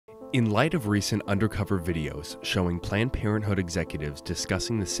In light of recent undercover videos showing Planned Parenthood executives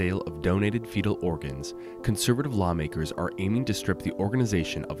discussing the sale of donated fetal organs, conservative lawmakers are aiming to strip the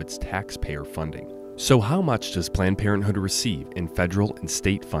organization of its taxpayer funding. So how much does Planned Parenthood receive in federal and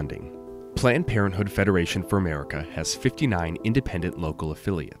state funding? Planned Parenthood Federation for America has 59 independent local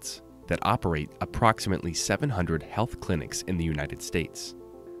affiliates that operate approximately 700 health clinics in the United States.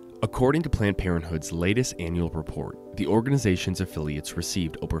 According to Planned Parenthood's latest annual report, the organization's affiliates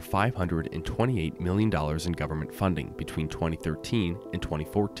received over $528 million in government funding between 2013 and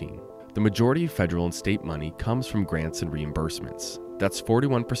 2014. The majority of federal and state money comes from grants and reimbursements. That's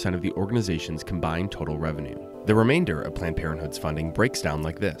 41% of the organization's combined total revenue. The remainder of Planned Parenthood's funding breaks down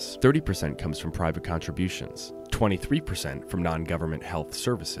like this. 30% comes from private contributions, 23% from non-government health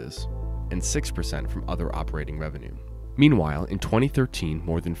services, and 6% from other operating revenue. Meanwhile, in 2013,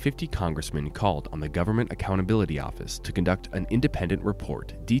 more than 50 congressmen called on the Government Accountability Office to conduct an independent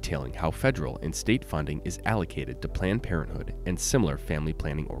report detailing how federal and state funding is allocated to Planned Parenthood and similar family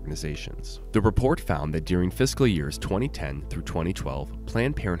planning organizations. The report found that during fiscal years 2010 through 2012,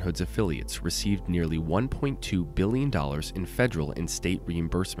 Planned Parenthood's affiliates received nearly $1.2 billion in federal and state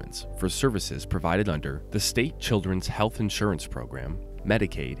reimbursements for services provided under the State Children's Health Insurance Program,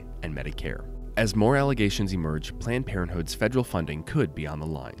 Medicaid, and Medicare. As more allegations emerge, Planned Parenthood's federal funding could be on the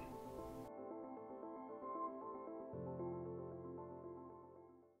line.